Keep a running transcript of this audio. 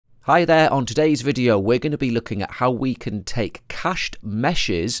Hi there, on today's video we're going to be looking at how we can take cached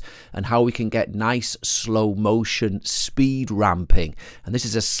meshes and how we can get nice slow motion speed ramping. And this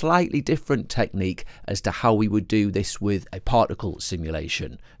is a slightly different technique as to how we would do this with a particle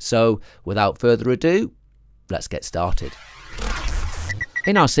simulation. So without further ado, let's get started.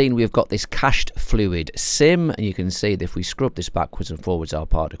 In our scene we've got this cached fluid sim, and you can see that if we scrub this backwards and forwards our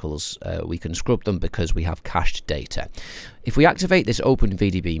particles, we can scrub them because we have cached data. If we activate this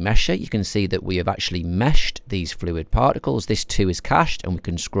OpenVDBMesher, you can see that we have actually meshed these fluid particles. This too is cached, and we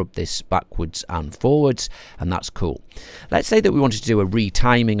can scrub this backwards and forwards, and that's cool. Let's say that we wanted to do a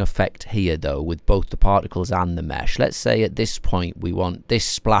retiming effect here though with both the particles and the mesh. Let's say at this point we want this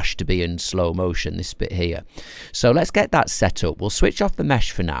splash to be in slow motion, this bit here. So let's get that set up. We'll switch off the mesh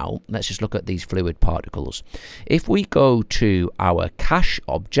for now. Let's just look at these fluid particles. If we go to our cache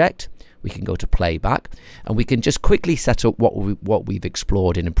object, we can go to playback, and we can just quickly set up what we've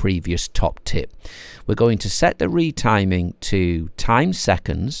explored in a previous top tip. We're going to set the retiming to time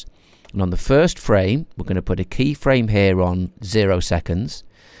seconds, and on the first frame we're going to put a keyframe here on 0 seconds.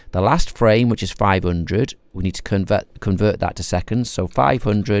 The last frame, which is 500, we need to convert that to seconds, so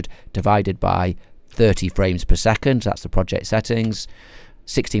 500 divided by 30 frames per second, that's the project settings.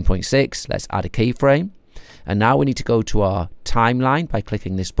 16.6, let's add a keyframe, and now we need to go to our timeline by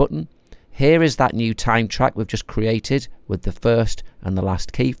clicking this button. Here is that new time track we've just created with the first and the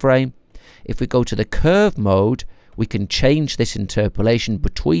last keyframe. If we go to the curve mode, we can change this interpolation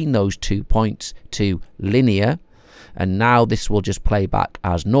between those 2 points to linear, and now this will just play back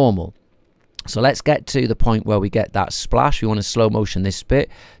as normal. So let's get to the point where we get that splash. We want to slow motion this bit,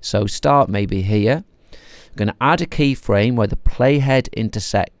 so start maybe here. I'm going to add a keyframe where the playhead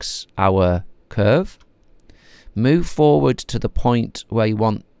intersects our curve. Move forward to the point where you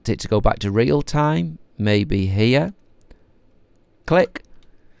want it to go back to real time, maybe here. Click.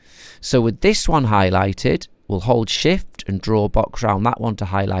 So with this one highlighted, we'll hold shift and draw a box around that one to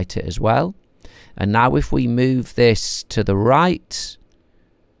highlight it as well. And now if we move this to the right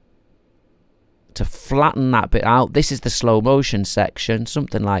to flatten that bit out, this is the slow motion section,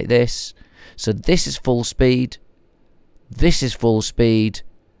 something like this. So this is full speed, this is full speed,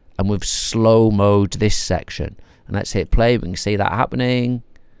 and we've slow mode this section. And let's hit play, we can see that happening.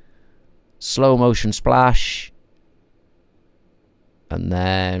 Slow motion splash, and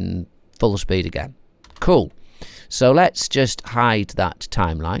then full speed again. Cool. So let's just hide that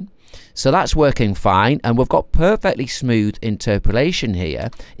timeline. So that's working fine, and we've got perfectly smooth interpolation here,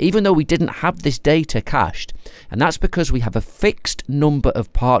 even though we didn't have this data cached. And that's because we have a fixed number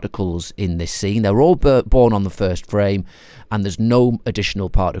of particles in this scene. They're all born on the first frame, and there's no additional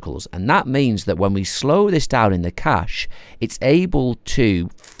particles. And that means that when we slow this down in the cache, it's able to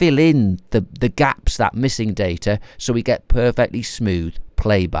fill in the gaps, that missing data, so we get perfectly smooth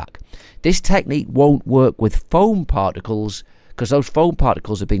playback. This technique won't work with foam particles, because those foam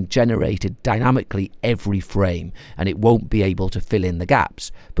particles have been generated dynamically every frame, and it won't be able to fill in the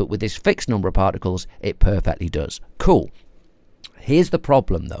gaps. But with this fixed number of particles, it perfectly does. Cool. Here's the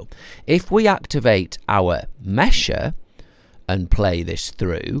problem though. If we activate our mesher and play this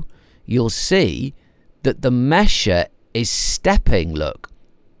through, you'll see that the mesher is stepping. Look.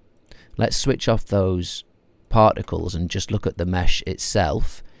 Let's switch off those particles and just look at the mesh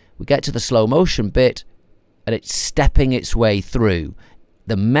itself. We get to the slow motion bit, and it's stepping its way through.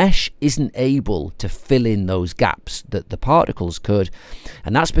 The mesh isn't able to fill in those gaps that the particles could,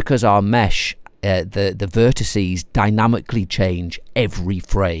 and that's because our mesh, the vertices dynamically change every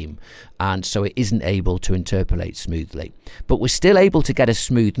frame, and so it isn't able to interpolate smoothly. But we're still able to get a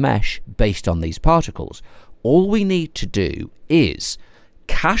smooth mesh based on these particles. All we need to do is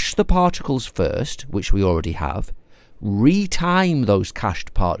cache the particles first, which we already have, retime those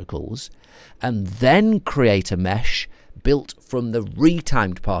cached particles, and then create a mesh built from the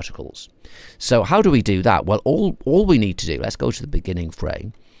retimed particles. So how do we do that? Well, all we need to do, let's go to the beginning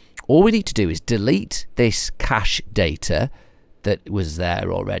frame. All we need to do is delete this cache data that was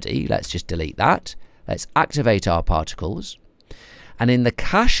there already. Let's just delete that. Let's activate our particles. And in the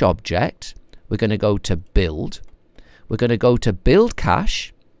cache object, we're going to go to build. We're going to go to build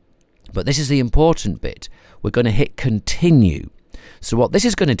cache, but this is the important bit. We're going to hit continue. So what this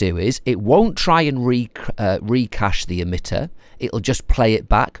is going to do is it won't try and recache the emitter. It'll just play it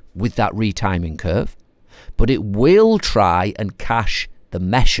back with that retiming curve, but it will try and cache the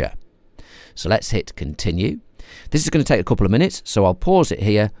mesher. So let's hit continue. This is going to take a couple of minutes, so I'll pause it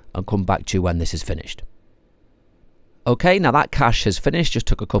here and come back to you when this is finished. Okay, now that cache has finished, just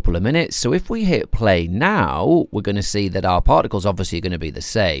took a couple of minutes. So if we hit play now, we're going to see that our particles obviously are going to be the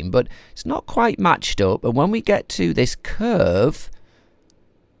same, but it's not quite matched up. And when we get to this curve,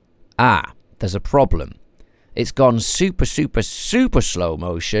 There's a problem. It's gone super slow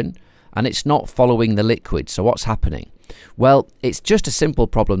motion and it's not following the liquid. So what's happening? Well, it's just a simple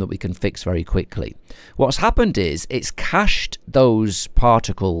problem that we can fix very quickly. What's happened is it's cached those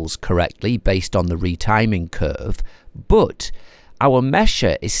particles correctly based on the retiming curve, but our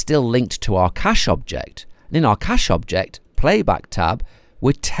mesher is still linked to our cache object. And in our cache object, playback tab,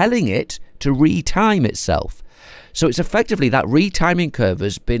 we're telling it to retime itself. So it's effectively that retiming curve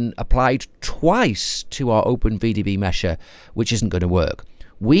has been applied twice to our OpenVDBMesher, which isn't going to work.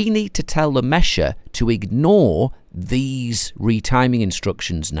 We need to tell the mesher to ignore these retiming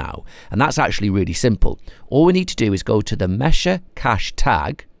instructions now. And that's actually really simple. All we need to do is go to the mesher cache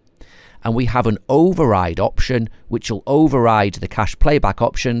tag, and we have an override option, which will override the cache playback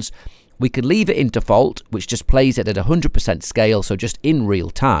options. We can leave it in default, which just plays it at 100% scale, so just in real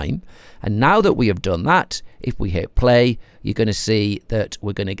time. And now that we have done that, if we hit play, you're going to see that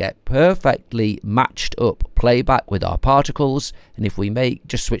we're going to get perfectly matched up playback with our particles. And if we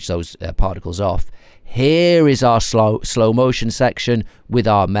just switch those particles off, here is our slow motion section with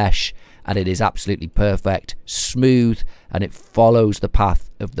our mesh, and it is absolutely perfect, smooth, and it follows the path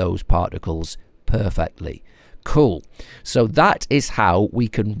of those particles perfectly. Cool. So that is how we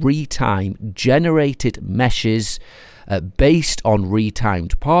can retime generated meshes based on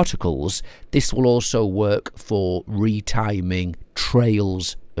retimed particles. This will also work for retiming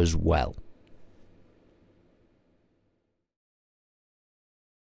trails as well.